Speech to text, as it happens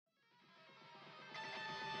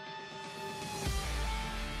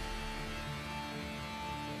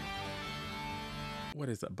What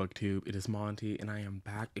is up, booktube? It is Monty, and I am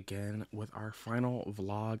back again with our final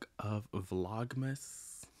vlog of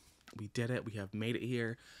vlogmas. We did it. We have made it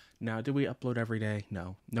here. Now, did we upload every day?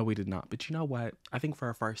 No, we did not. But you know what? I think for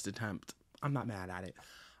our first attempt, I'm not mad at it.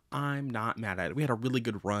 I'm not mad at it. We had a really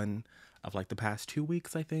good run of like the past 2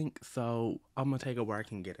 weeks, I think. So I'm gonna take it where I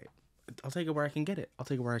can get it. I'll take it where I can get it. I'll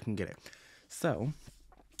take it where I can get it. So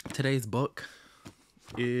today's book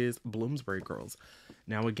is Bloomsbury Girls.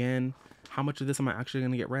 Now again, how much of this am I actually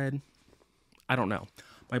going to get read? I don't know.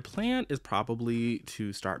 My plan is probably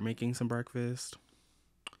to start making some breakfast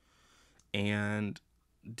and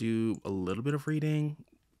do a little bit of reading.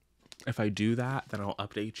 If I do that, then I'll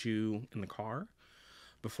update you in the car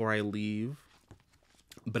before I leave.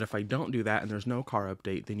 But if I don't do that and there's no car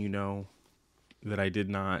update, then you know that I did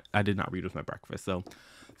not read with my breakfast. So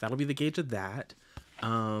that'll be the gauge of that.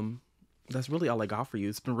 That's really all I got for you.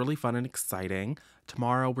 It's been really fun and exciting.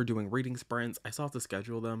 Tomorrow we're doing reading sprints. I still have to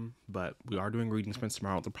schedule them, but we are doing reading sprints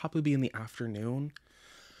tomorrow. They'll probably be in the afternoon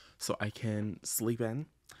so I can sleep in.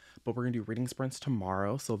 But we're going to do reading sprints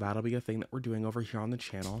tomorrow, so that'll be a thing that we're doing over here on the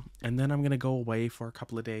channel. And then I'm going to go away for a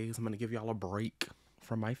couple of days. I'm going to give y'all a break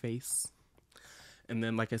from my face. And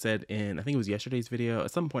then, like I said in, I think it was yesterday's video,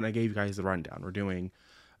 at some point I gave you guys the rundown. We're doing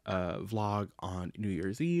a vlog on New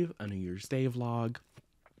Year's Eve, a New Year's Day vlog,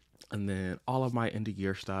 and then all of my end of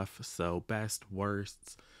year stuff. So best,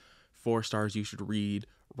 worsts, 4 stars you should read,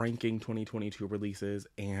 ranking 2022 releases,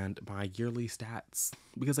 and my yearly stats,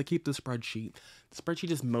 because I keep the spreadsheet. The spreadsheet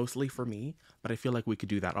is mostly for me, but I feel like we could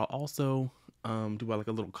do that. I'll also do like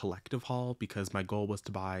a little collective haul, because my goal was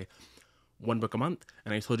to buy 1 book a month,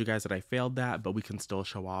 and I told you guys that I failed that, but we can still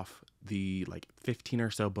show off the like 15 or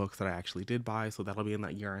so books that I actually did buy. So that'll be in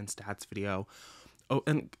that year-end stats video. Oh,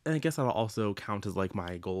 and I guess that'll also count as like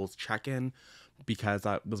my goals check-in, because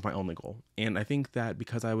that was my only goal. And I think that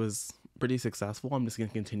because I was pretty successful, I'm just going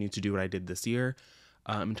to continue to do what I did this year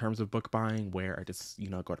in terms of book buying, where I just,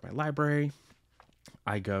 go to my library,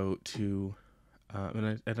 I go to,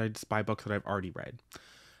 and I just buy books that I've already read.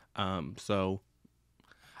 So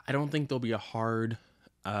I don't think there'll be a hard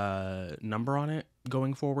number on it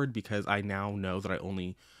going forward, because I now know that I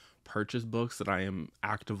only purchase books that I am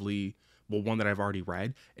actively, well, 1, that I've already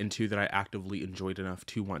read, and 2, that I actively enjoyed enough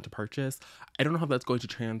to want to purchase. I don't know how that's going to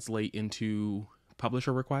translate into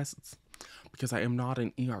publisher requests, because I am not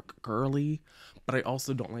an e-arc girly, but I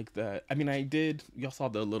also don't like the, y'all saw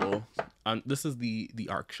the little, this is the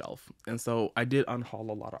arc shelf, and so I did unhaul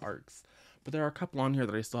a lot of arcs, but there are a couple on here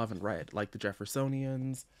that I still haven't read, like the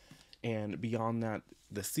Jeffersonians, and beyond that,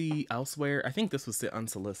 The Sea, Elsewhere. I think this was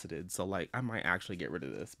unsolicited, so like I might actually get rid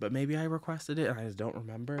of this, but maybe I requested it and I just don't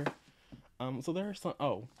remember. So there are some,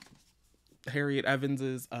 Harriet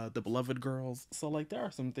Evans's The Beloved Girls. So like there are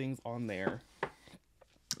some things on there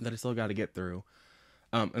that I still got to get through.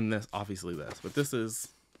 And this, obviously this, but this is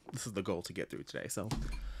the goal to get through today. So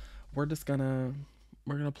we're gonna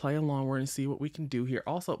play along. We're gonna see what we can do here.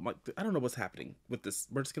 Also, like, I don't know what's happening with this.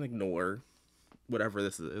 We're just gonna ignore whatever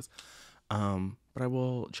this is. But I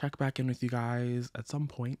will check back in with you guys at some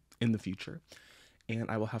point in the future, and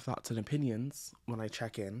I will have thoughts and opinions when I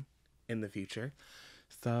check in the future.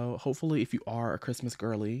 So hopefully, if you are a Christmas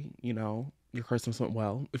girly, your Christmas went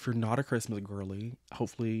well. If you're not a Christmas girly,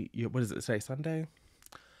 hopefully what is it today, Sunday?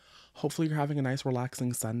 Hopefully you're having a nice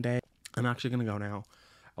relaxing Sunday. I'm actually gonna go now.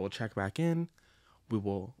 I will check back in. We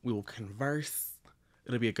will converse.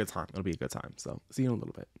 It'll be a good time. So see you in a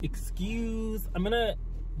little bit. I'm gonna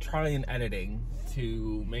try in editing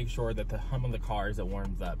to make sure that the hum of the car as it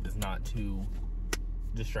warms up is not too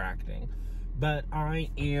distracting. But I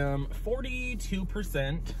am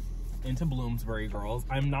 42% into Bloomsbury Girls.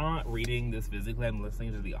 I'm not reading this physically, I'm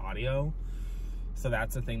listening to the audio. So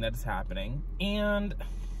that's the thing that is happening. And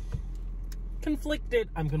I'm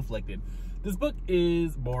conflicted. This book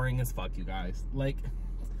is boring as fuck, you guys.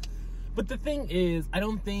 But the thing is, I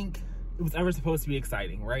don't think it was ever supposed to be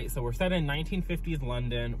exciting, right? So we're set in 1950s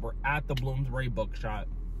London. We're at the Bloomsbury bookshop,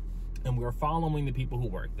 and we're following the people who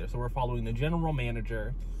work there. So we're following the general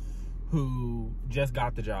manager, who just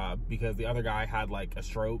got the job because the other guy had like a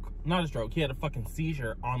stroke. Not a stroke, he had a fucking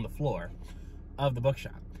seizure on the floor of the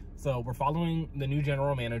bookshop. So we're following the new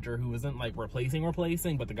general manager, who isn't like replacing,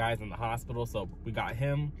 but the guy's in the hospital, so we got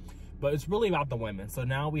him. But it's really about the women. So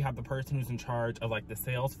now we have the person who's in charge of like the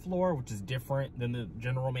sales floor, which is different than the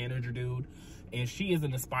general manager dude. And she is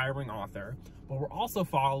an aspiring author. But we're also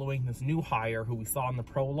following this new hire who we saw in the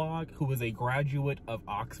prologue, who is a graduate of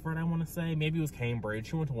Oxford, I want to say. Maybe it was Cambridge.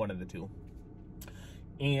 She went to one of the two.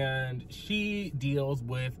 And she deals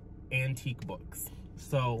with antique books.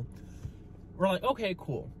 So we're like, okay,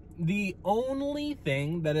 cool. The only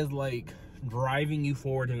thing that is like driving you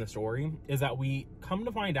forward in the story is that we come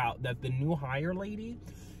to find out that the new hire lady,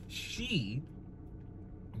 she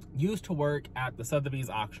used to work at the Sotheby's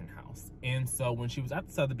auction house. And so when she was at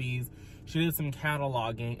the Sotheby's, she did some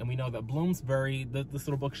cataloging, and we know that Bloomsbury, this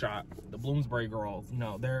little bookshop, the Bloomsbury girls, you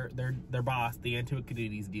know, their boss, the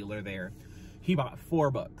antiquities dealer there, he bought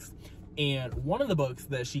 4 books. And one of the books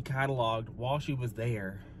that she cataloged while she was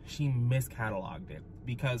there, she miscatalogued it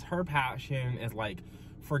because her passion is like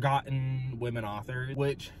forgotten women authors,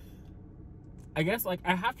 which I guess like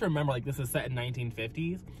I have to remember like this is set in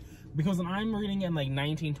 1950s, because when I'm reading in like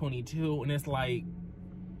 1922 and it's like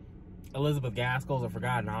Elizabeth Gaskell's a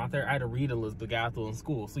forgotten author, I had to read Elizabeth Gaskell in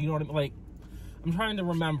school. So you know what I mean? Like, I'm trying to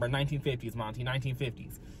remember 1950s, Monty,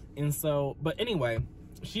 1950s. And so, but anyway,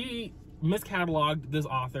 she miscatalogued this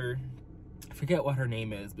author. I forget what her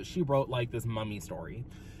name is, but she wrote like this mummy story.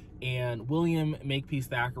 And William Makepeace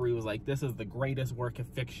Thackeray was like, this is the greatest work of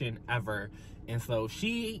fiction ever. And so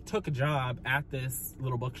she took a job at this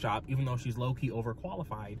little bookshop, even though she's low-key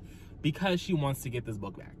overqualified, because she wants to get this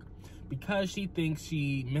book back. Because she thinks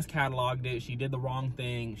she miscatalogued it, she did the wrong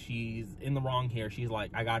thing, she's in the wrong here. She's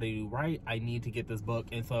like, I gotta do right, I need to get this book.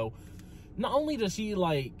 And so, not only does she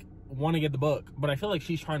like want to get the book, but I feel like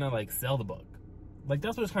she's trying to like sell the book. Like,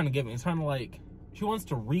 that's what it's trying to give me. It's trying to like, she wants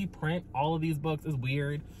to reprint all of these books. It's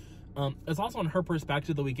weird. It's also on her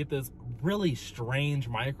perspective that we get this really strange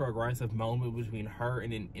microaggressive moment between her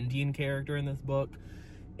and an Indian character in this book.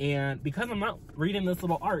 And because I'm not reading this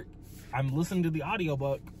little arc, I'm listening to the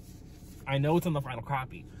audiobook, I know it's in the final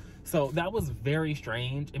copy. So that was very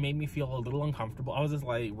strange. It made me feel a little uncomfortable. I was just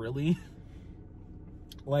like, really?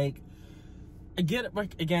 Like, I get it.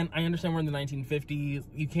 Like, again, I understand we're in the 1950s.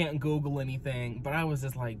 You can't Google anything. But I was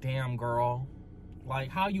just like, damn, girl. Like,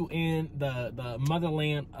 how you in the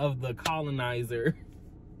motherland of the colonizer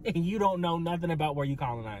and you don't know nothing about where you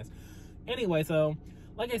colonized. Anyway, so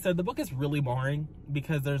like I said, the book is really boring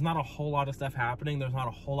because there's not a whole lot of stuff happening. There's not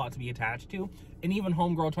a whole lot to be attached to. And even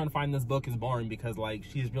homegirl trying to find this book is boring because, like,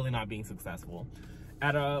 she's really not being successful.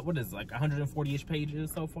 At, what is it, like 140-ish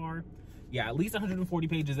pages so far? Yeah, at least 140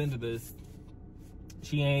 pages into this,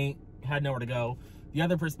 she ain't had nowhere to go. The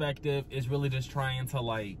other perspective is really just trying to,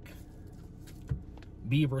 like,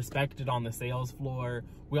 be respected on the sales floor.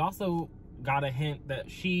 We also got a hint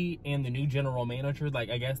that she and the new general manager, like,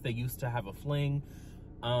 I guess they used to have a fling.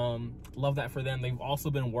 Love that for them. They've also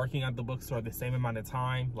been working at the bookstore the same amount of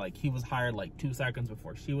time. Like, he was hired like 2 seconds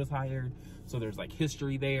before she was hired, so there's like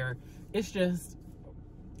history there. It's just,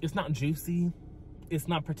 it's not juicy, it's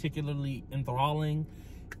not particularly enthralling,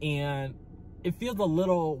 and it feels a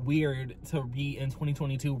little weird to be in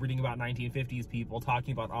 2022 reading about 1950s people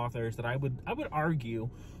talking about authors that I would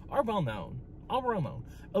argue are well known.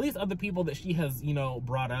 At least other people that she has, you know,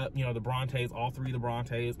 brought up, you know, the Brontes, all 3 of the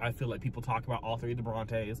Brontes. I feel like people talk about all 3 of the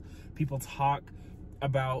Brontes. People talk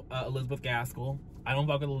about Elizabeth Gaskell. I don't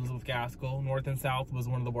fuck with Elizabeth Gaskell. North and South was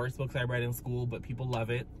one of the worst books I read in school, but people love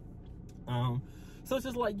it. So it's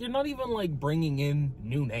just like, you're not even like bringing in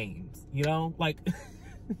new names, you know? Like,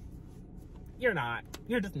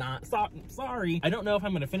 you're just not. Sorry. I don't know if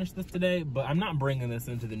I'm going to finish this today, but I'm not bringing this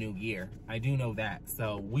into the new year. I do know that.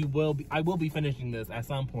 So I will be finishing this at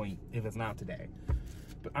some point if it's not today.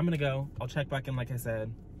 But I'm going to go. I'll check back in like I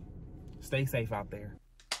said. Stay safe out there.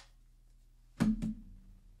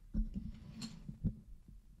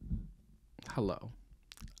 Hello.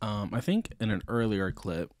 I think in an earlier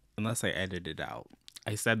clip, unless I edited it out,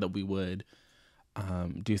 I said that we would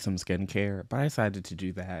do some skincare, but I decided to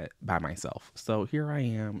do that by myself. So here I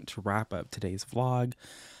am to wrap up today's vlog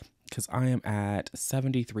because I am at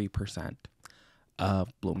 73%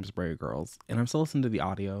 of Bloomsbury Girls, and I'm still listening to the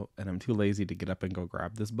audio, and I'm too lazy to get up and go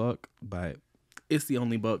grab this book, but it's the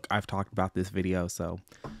only book I've talked about this video, so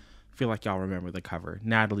I feel like y'all remember the cover.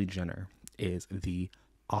 Natalie Jenner is the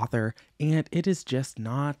author, and it is just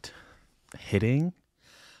not hitting.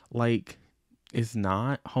 Like, it's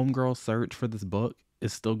not. Homegirl search for this book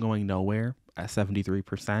is still going nowhere at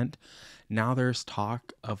 73%. Now there's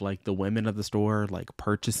talk of like the women of the store like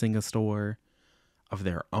purchasing a store of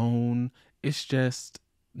their own. It's just,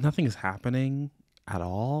 nothing is happening at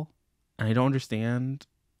all. And I don't understand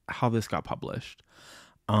how this got published.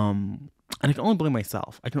 And I can only blame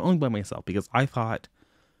myself. Because I thought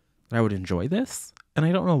that I would enjoy this. And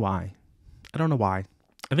I don't know why.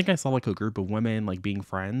 I think I saw like a group of women like being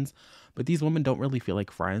friends, but these women don't really feel like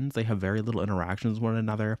friends. They have very little interactions with one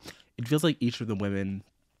another. It feels like each of the women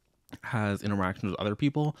has interactions with other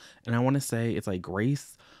people. And I want to say it's like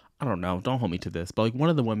Grace. I don't know. Don't hold me to this. But like one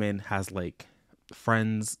of the women has like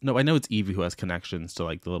friends. No, I know it's Evie who has connections to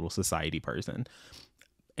like the little society person.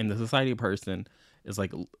 And the society person is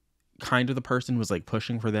like kind of the person who's like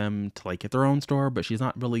pushing for them to like get their own store, but she's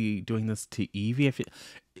not really doing this to Evie.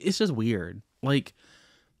 It's just weird. Like,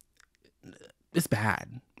 it's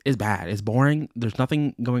bad. It's bad. It's boring. There's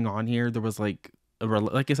nothing going on here. There was like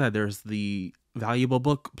I said, there's the valuable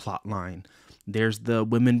book plot line. There's the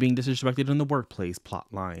women being disrespected in the workplace plot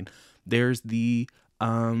line. There's the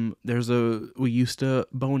we used to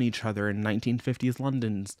bone each other in 1950s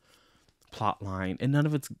London's plot line, and none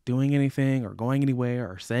of it's doing anything or going anywhere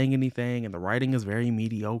or saying anything, and the writing is very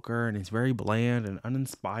mediocre and it's very bland and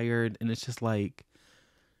uninspired, and it's just like,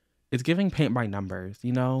 it's giving paint by numbers,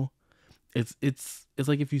 you know? It's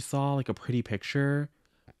like if you saw like a pretty picture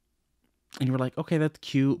and you were like, okay, that's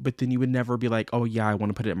cute, but then you would never be like, oh yeah, I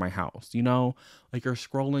want to put it in my house, you know? Like, you're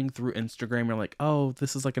scrolling through Instagram and you're like, oh,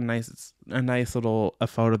 this is like a nice little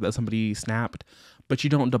photo that somebody snapped, but you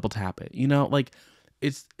don't double tap it, you know? Like,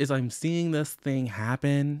 it's I'm seeing this thing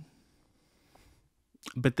happen,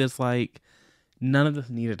 but this, like, none of this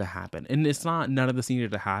needed to happen. And it's not none of this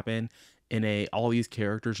needed to happen in a all these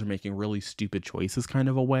characters are making really stupid choices kind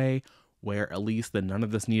of a way, where at least the none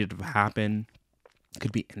of this needed to happen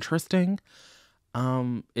could be interesting.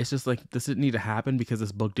 It's just like, this didn't need to happen because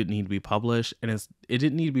this book didn't need to be published, and it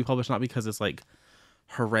didn't need to be published not because it's like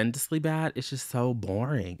horrendously bad. It's just so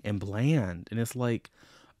boring and bland, and it's like,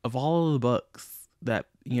 of all of the books that,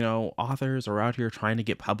 you know, authors are out here trying to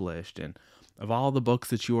get published, and of all the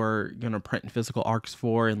books that you are gonna print physical arcs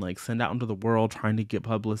for and like send out into the world trying to get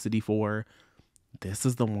publicity for, this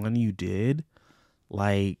is the one you did.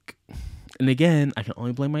 Like, and again, I can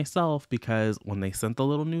only blame myself, because when they sent the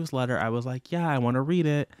little newsletter, I was like, yeah, I want to read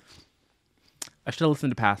it. I should have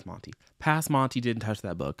listened to Past Monty. Past Monty didn't touch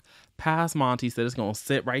that book. Past Monty said it's going to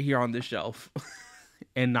sit right here on this shelf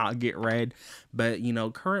and not get read. But, you know,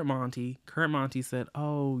 current Monty said,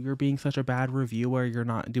 oh, you're being such a bad reviewer. You're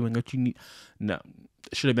not doing what you need. No,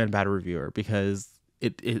 it should have been a bad reviewer, because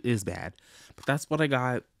it is bad. But that's what I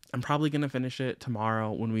got. I'm probably going to finish it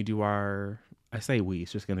tomorrow when we do our... I say we,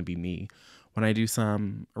 it's just going to be me. When I do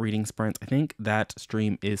some reading sprints, I think that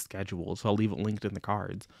stream is scheduled, so I'll leave it linked in the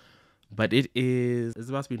cards. But it's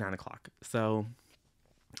about to be 9 o'clock. So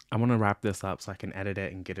I want to wrap this up so I can edit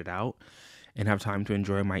it and get it out and have time to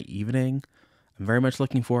enjoy my evening. I'm very much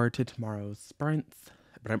looking forward to tomorrow's sprints,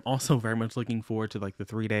 but I'm also very much looking forward to like the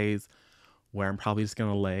 3 days where I'm probably just going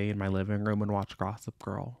to lay in my living room and watch Gossip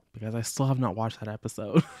Girl, because I still have not watched that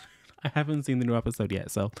episode. I haven't seen the new episode yet,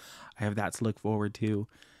 so I have that to look forward to.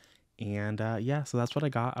 And yeah, so that's what I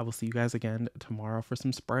got. I will see you guys again tomorrow for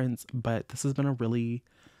some sprints, but this has been a really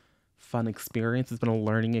fun experience. It's been a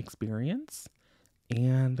learning experience,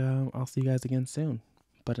 and I'll see you guys again soon.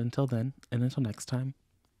 But until then, and until next time,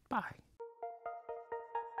 bye.